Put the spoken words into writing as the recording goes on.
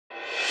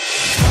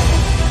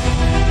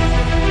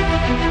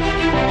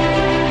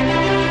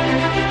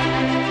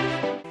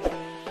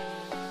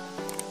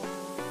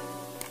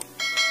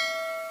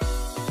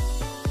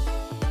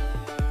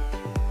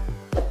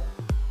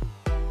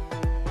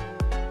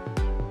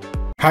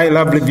Hi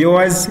lovely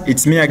viewers,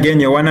 it's me again,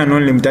 your one and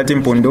only Mutati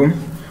Mpundu.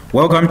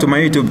 Welcome to my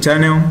YouTube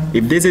channel.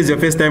 If this is your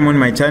first time on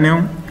my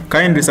channel,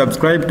 kindly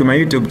subscribe to my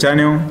YouTube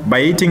channel by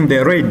hitting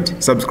the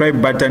red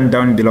subscribe button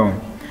down below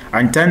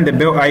and turn the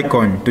bell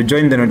icon to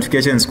join the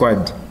notification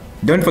squad.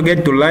 Don't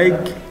forget to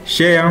like,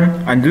 share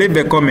and leave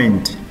a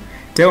comment.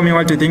 Tell me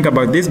what you think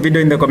about this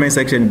video in the comment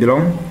section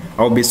below.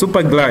 I'll be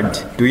super glad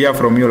to hear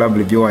from you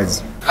lovely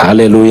viewers.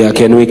 Hallelujah.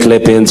 Can we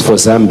clap hands for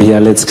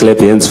Zambia? Let's clap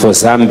hands for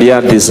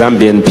Zambia, the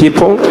Zambian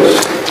people.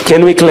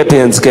 Can we clap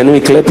hands? Can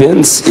we clap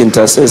hands?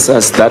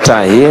 Intercessors that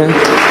are here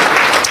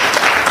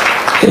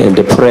and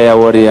the prayer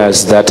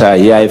warriors that are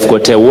here. I've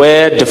got a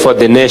word for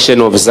the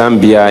nation of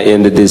Zambia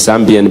and the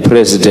Zambian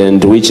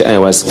president, which I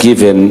was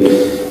given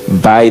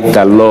by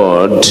the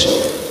Lord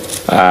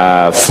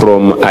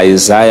from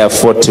Isaiah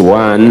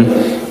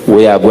 41.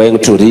 We are going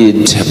to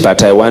read,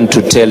 but I want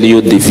to tell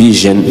you the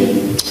vision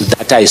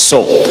that I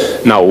saw.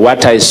 Now,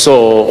 what I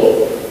saw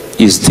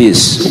is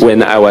this.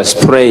 When I was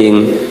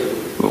praying,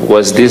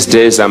 was these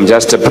days I'm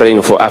just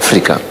praying for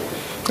Africa.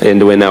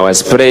 And when I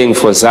was praying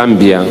for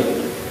Zambia,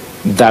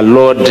 the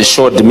Lord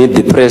showed me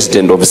the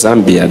president of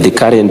Zambia, the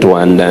current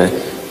one.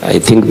 I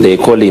think they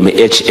call him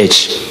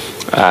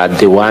HH,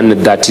 the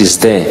one that is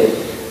there.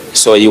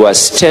 So he was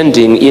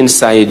standing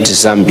inside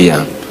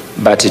Zambia.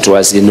 But it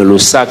was in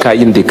Lusaka,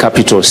 in the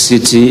capital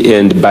city,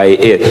 and by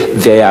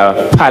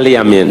their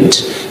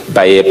parliament,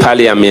 by a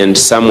parliament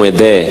somewhere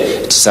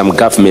there, some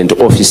government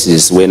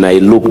offices. When I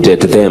looked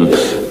at them,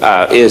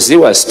 as he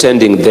was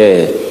standing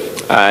there,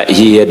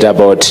 he had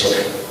about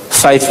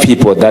 5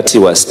 people that he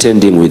was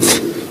standing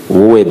with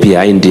who were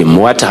behind him.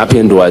 What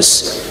happened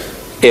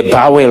was a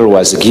bowel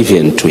was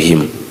given to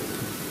him,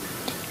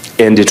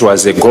 and it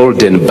was a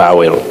golden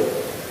bowel.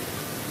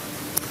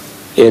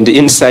 And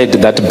inside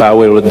that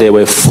bowel, there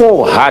were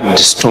 4 hard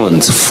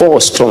stones,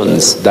 4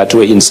 stones that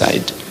were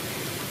inside.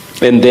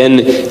 And then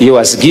he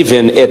was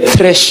given a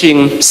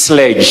threshing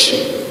sledge.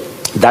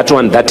 That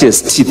one that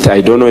is teeth.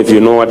 I don't know if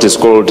you know what is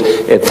called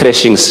a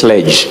threshing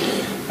sledge.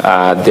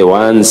 The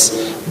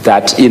ones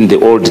that in the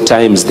old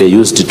times they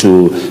used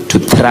to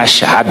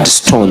thrash hard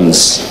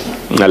stones,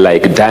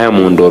 like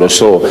diamond or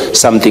so,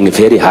 something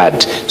very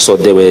hard. So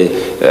they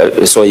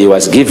were. So he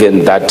was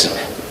given that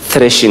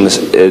threshing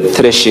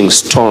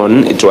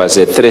stone. It was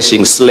a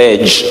threshing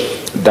sledge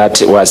that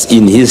was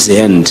in his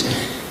hand,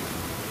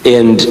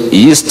 and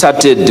he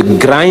started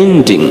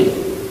grinding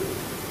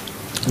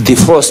the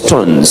 4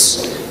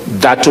 stones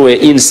that were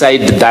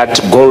inside that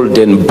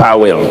golden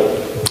bowel,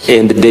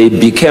 and they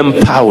became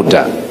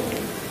powder.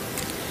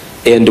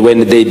 And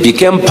when they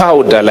became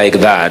powder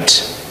like that,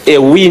 a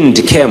wind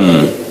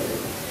came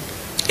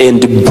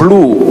and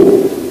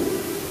blew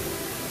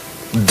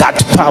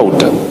that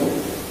powder.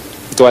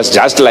 It was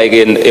just like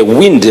a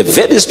wind, a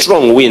very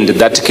strong wind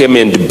that came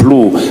and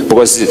blew,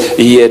 because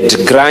he had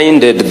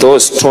grinded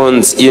those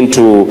stones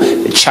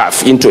into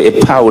chaff, into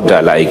a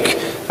powder-like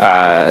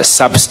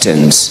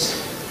substance,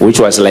 which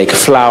was like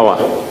flour.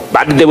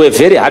 But they were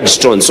very hard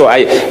stones. So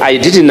I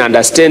didn't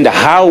understand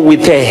how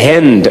with a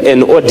hand,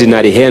 an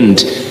ordinary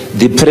hand,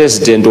 the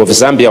president of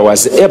Zambia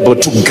was able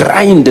to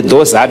grind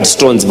those hard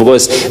stones,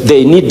 because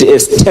they need a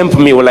stamp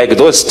mill, like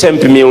those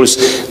stamp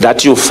mills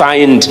that you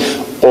find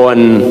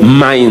on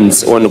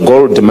mines, on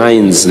gold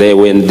mines, there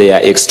when they are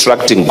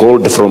extracting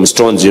gold from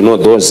stones. You know,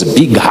 those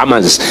big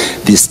hammers,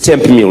 the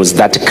stamp mills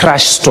that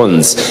crush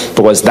stones,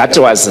 because that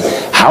was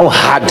how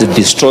hard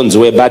the stones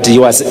were. But he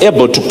was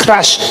able to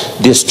crush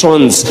the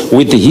stones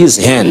with his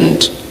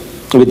hand,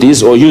 with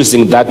his, or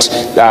using that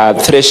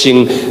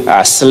threshing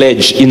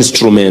sledge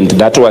instrument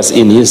that was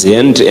in his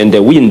hand, and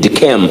the wind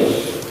came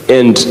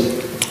and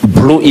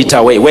blew it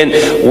away. When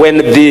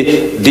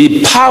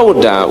the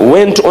powder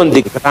went on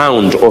the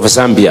ground of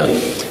Zambia,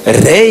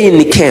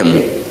 rain came.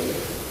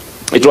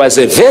 It was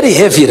a very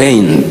heavy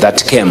rain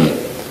that came,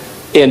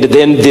 and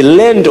then the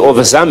land of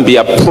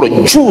Zambia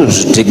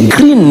produced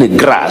green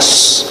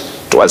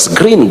grass. It was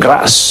green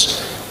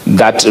grass,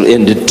 that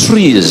and the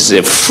trees,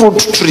 fruit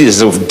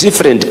trees of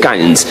different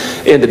kinds.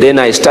 And then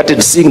I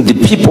started seeing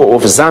the people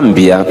of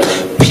Zambia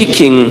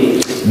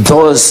picking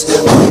those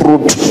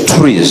fruit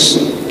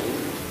trees.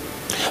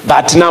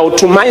 But now,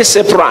 to my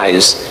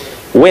surprise,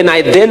 when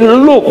I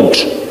then looked,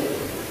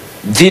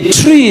 the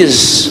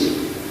trees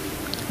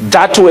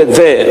that were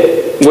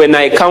there, when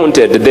I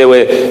counted, there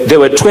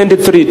were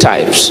 23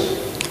 types,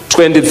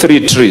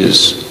 23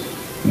 trees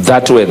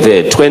that were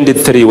there.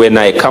 23, when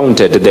I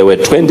counted, there were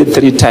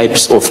 23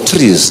 types of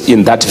trees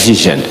in that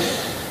vision.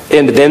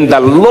 And then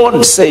the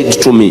Lord said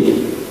to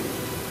me,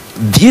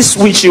 this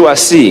which you are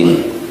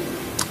seeing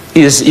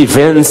is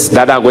events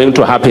that are going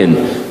to happen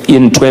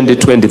in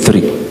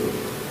 2023.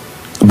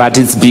 But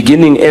it's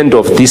beginning, end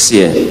of this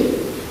year.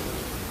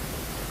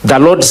 The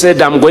Lord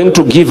said, I'm going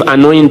to give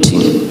anointing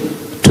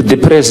to the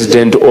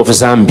president of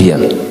Zambia.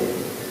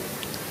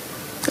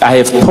 I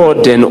have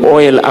poured an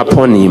oil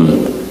upon him,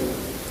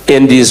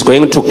 and he is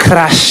going to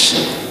crush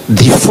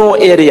the 4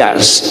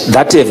 areas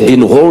that have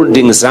been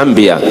holding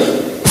Zambia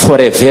for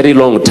a very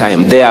long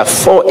time. There are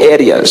 4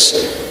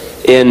 areas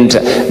And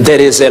there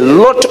is a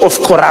lot of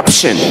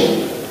corruption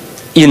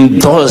in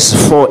those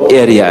 4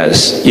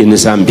 areas in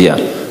Zambia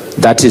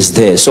that is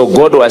there. So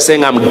God was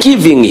saying, I'm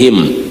giving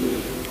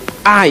him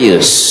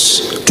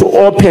eyes, to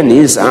open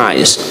his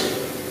eyes,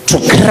 to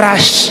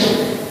crush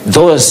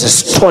those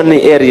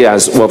stony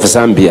areas of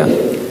Zambia.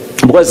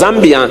 Because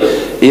Zambia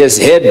has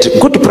had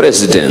good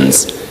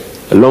presidents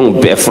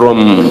long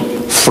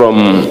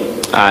from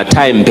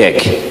time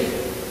back.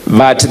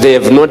 But they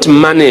have not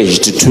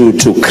managed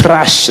to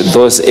crush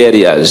those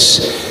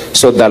areas.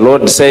 So the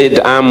Lord said,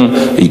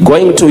 I'm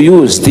going to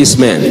use this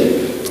man.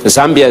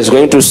 Zambia is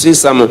going to see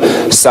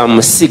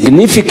some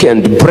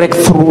significant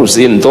breakthroughs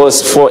in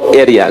those 4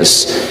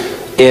 areas.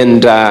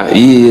 And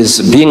he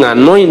is being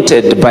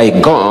anointed by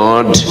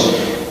God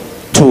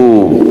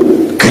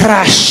to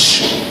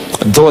crush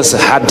those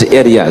hard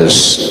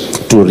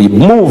areas, to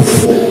remove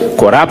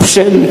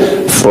corruption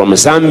from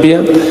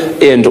Zambia,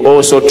 and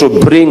also to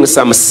bring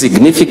some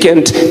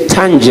significant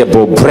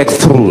tangible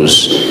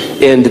breakthroughs.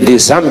 And the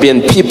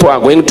Zambian people are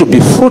going to be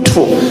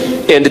fruitful.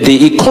 And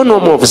the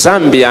economy of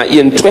Zambia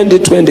in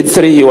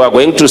 2023, you are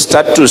going to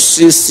start to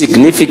see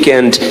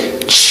significant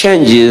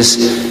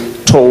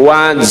changes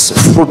towards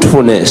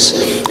fruitfulness.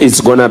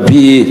 It's going to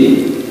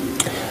be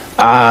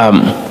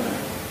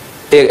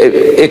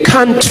a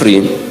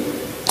country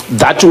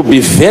that will be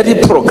very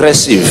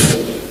progressive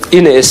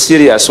in a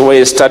serious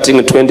way starting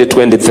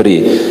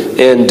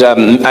 2023. And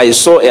I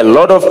saw a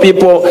lot of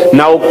people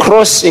now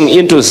crossing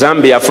into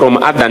Zambia from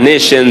other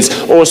nations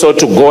also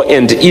to go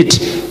and eat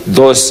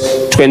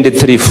those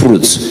 23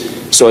 fruits.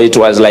 So it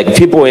was like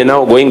people were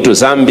now going to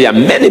Zambia,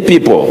 many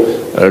people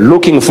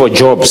looking for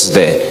jobs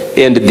there.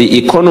 And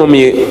the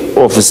economy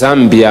of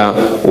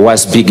Zambia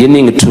was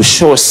beginning to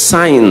show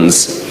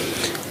signs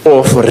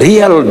of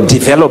real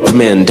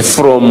development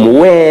from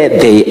where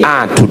they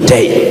are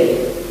today.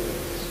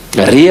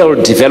 Real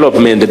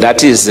development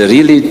that is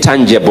really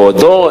tangible,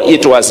 though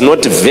it was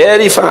not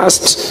very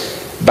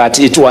fast, but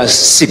it was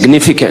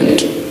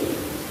significant.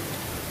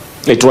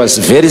 It was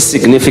very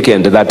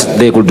significant that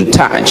they could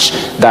touch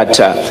that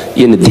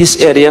in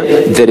this area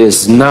there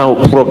is now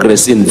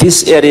progress, in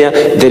this area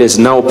there is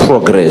now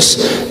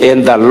progress.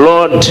 And the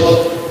Lord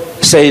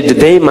said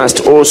they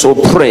must also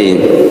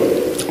pray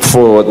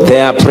for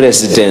their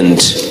president,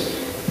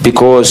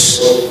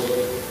 because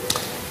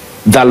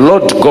the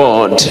Lord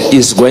God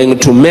is going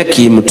to make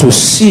him to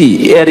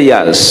see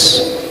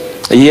areas.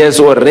 He has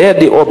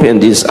already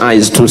opened his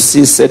eyes to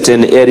see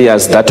certain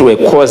areas that were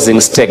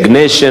causing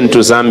stagnation to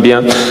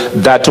Zambia,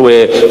 that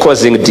were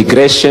causing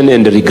digression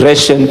and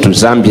regression to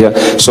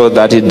Zambia, so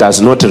that it does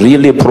not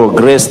really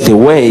progress the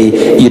way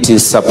it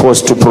is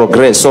supposed to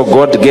progress. So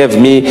God gave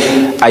me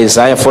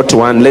Isaiah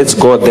 41. Let's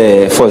go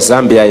there for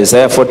Zambia.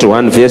 Isaiah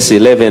 41 verse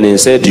 11. He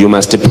said you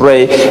must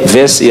pray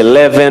verse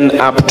 11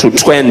 up to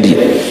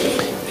 20.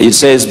 It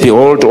says,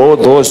 behold, all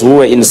those who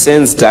were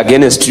incensed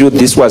against you,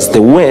 this was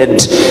the word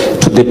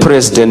to the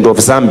president of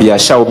Zambia,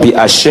 shall be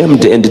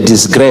ashamed and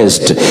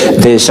disgraced.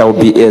 They shall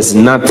be as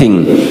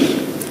nothing.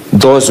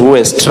 Those who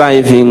were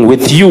striving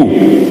with you,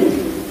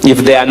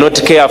 if they are not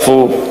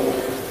careful,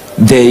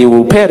 they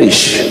will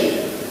perish.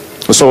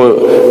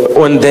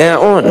 So on their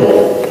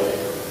own,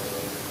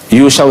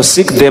 you shall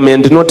seek them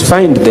and not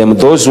find them.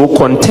 Those who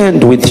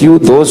contend with you,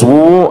 those who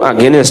war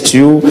against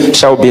you,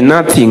 shall be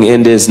nothing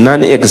and is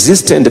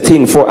non-existent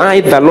thing. For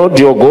I, the Lord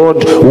your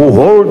God, will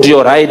hold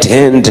your right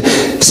hand,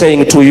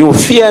 saying to you,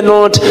 fear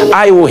not,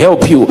 I will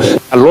help you.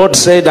 The Lord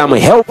said, I'm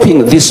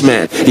helping this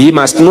man. He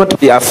must not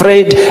be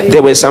afraid.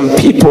 There were some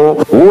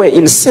people who were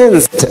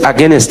incensed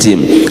against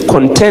him,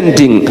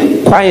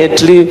 contending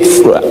quietly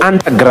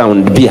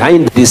underground,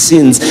 behind the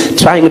scenes,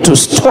 trying to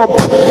stop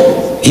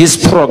his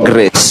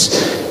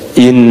progress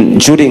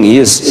during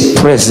his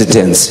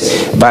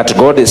presidency. But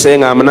God is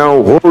saying, I'm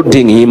now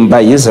holding him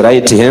by his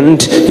right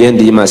hand, and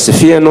he must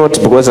fear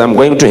not, because I'm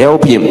going to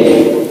help him.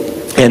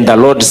 And the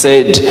Lord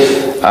said,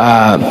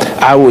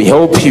 I will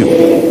help you.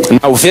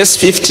 Now verse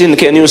 15,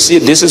 can you see?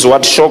 This is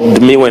what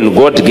shocked me when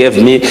God gave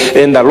me.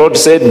 And the Lord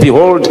said,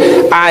 behold,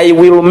 I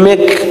will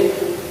make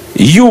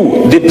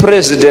you, the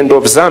president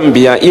of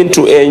Zambia,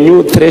 into a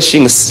new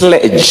threshing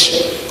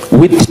sledge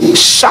with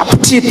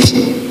sharp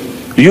teeth.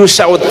 You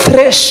shall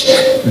thresh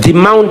the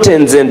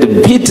mountains and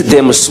beat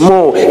them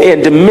small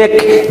and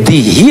make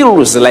the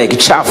hills like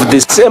chaff. The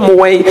same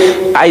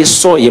way I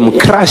saw him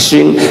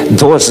crushing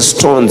those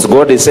stones.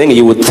 God is saying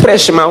he will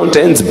thresh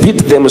mountains, beat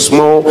them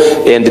small,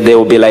 and they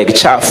will be like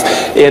chaff.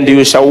 And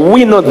you shall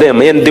winnow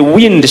them, and the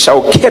wind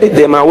shall carry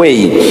them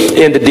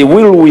away, and the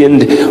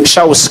whirlwind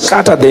shall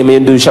scatter them,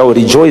 and you shall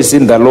rejoice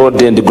in the Lord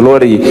and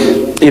glory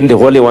in the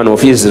Holy One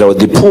of Israel.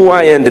 The poor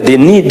and the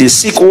needy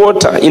seek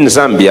water in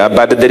Zambia,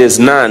 but there is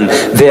none.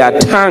 Their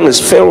tongues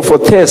fail for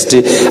thirst.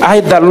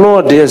 I, the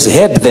Lord, has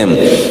heard them,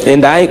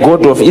 and I,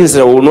 God of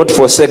Israel, will not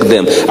forsake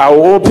them. I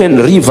will open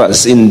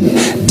rivers in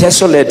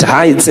desolate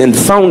heights and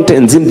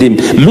fountains in the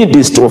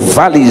midst of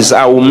valleys.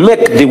 I will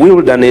make the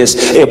wilderness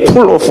a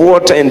pool of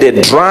water, and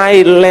the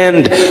dry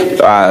land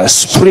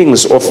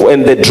springs of,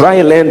 and the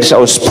dry land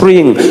shall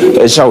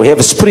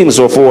have springs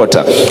of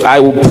water. I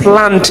will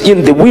plant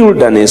in the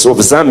wilderness of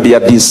Zambia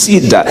the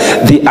cedar,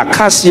 the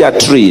acacia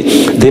tree,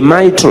 the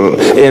myrtle,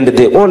 and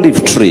the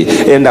olive tree,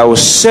 and I will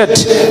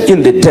set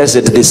in the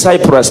desert the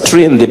cypress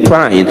tree and the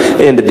pine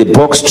and the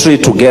box tree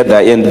together,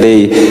 and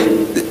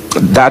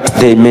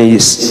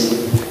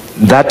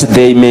that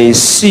they may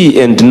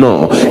see and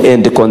know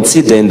and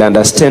consider and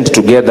understand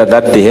together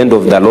that the hand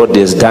of the Lord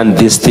has done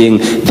this thing.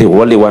 The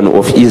Holy One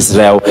of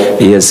Israel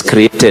has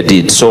created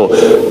it. So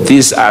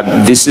this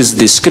is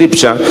the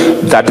scripture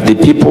that the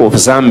people of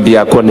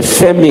Zambia,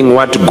 confirming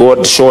what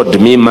God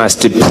showed me,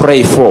 must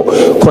pray for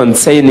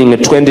concerning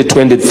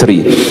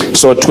 2023.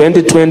 So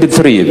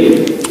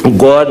 2023,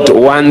 God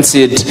wants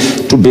it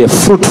to be a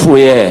fruitful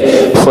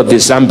year for the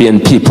Zambian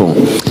people,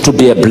 to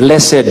be a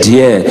blessed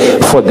year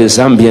for the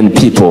Zambian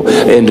people.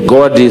 And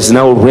God is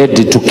now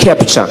ready to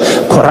capture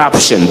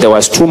corruption. There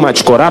was too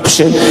much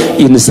corruption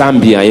in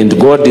Zambia, and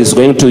God is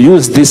going to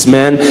use this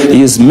man.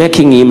 He is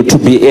making him to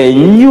be a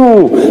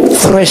new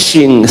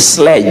threshing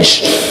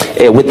sledge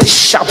with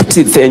sharp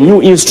teeth, a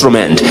new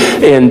instrument.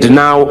 And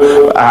now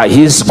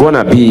he's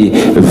gonna be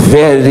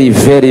very,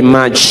 very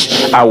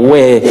much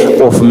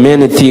aware of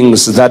many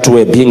things that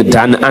were being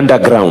done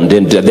underground,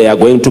 and they are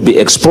going to be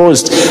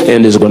exposed,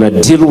 and is going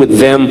to deal with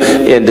them.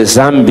 And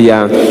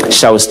Zambia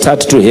shall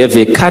start to have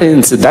a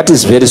currency that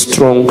is very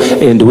strong,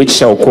 and which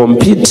shall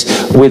compete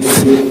with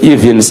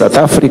even South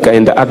Africa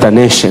and other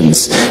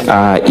nations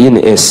in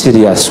a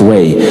serious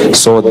way.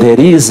 So there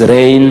is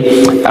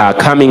rain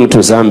coming to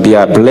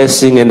Zambia,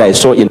 blessing, and I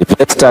saw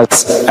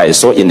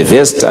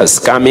investors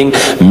coming,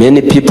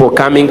 many people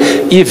coming.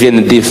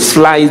 Even the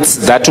flights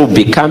that will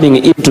be coming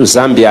into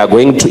Zambia are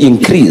going to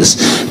increase.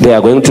 They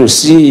are going to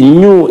see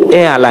new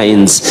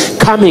airlines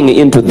coming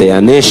into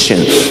their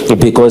nation,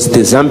 because the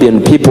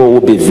Zambian people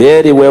will be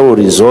very well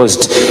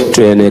resourced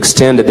to an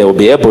extent they will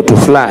be able to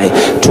fly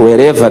to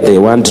wherever they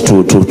want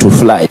to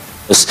fly.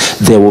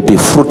 There will be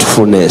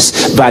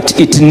fruitfulness, but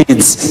it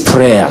needs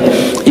prayer.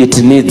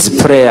 It needs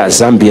prayer,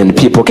 Zambian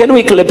people. Can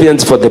we clap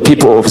hands for the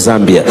people of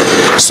Zambia?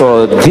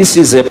 So this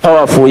is a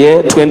powerful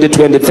year,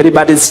 2023,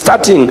 but it's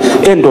starting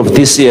end of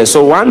this year.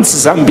 So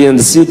once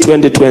Zambians see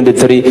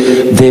 2023,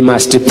 they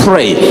must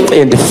pray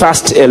and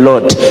fast a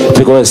lot,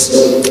 because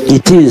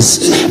it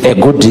is a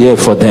good year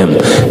for them,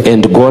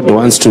 and God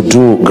wants to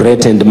do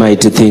great and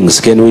mighty things.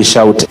 Can we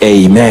shout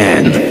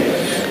amen?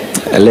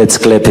 Let's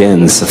clap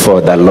hands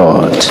for the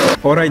Lord.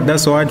 Alright,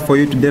 that's all for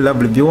you today,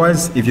 lovely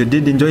viewers. If you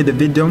did enjoy the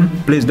video,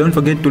 please don't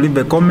forget to leave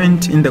a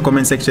comment in the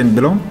comment section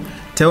below.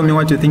 Tell me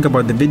what you think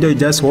about the video you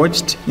just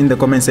watched in the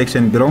comment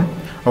section below.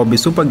 I'll be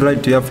super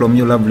glad to hear from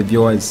you, lovely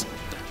viewers.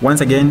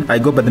 Once again, I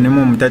go by the name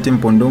of Mutati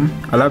Mpundu.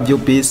 I love you,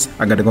 peace,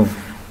 I gotta go.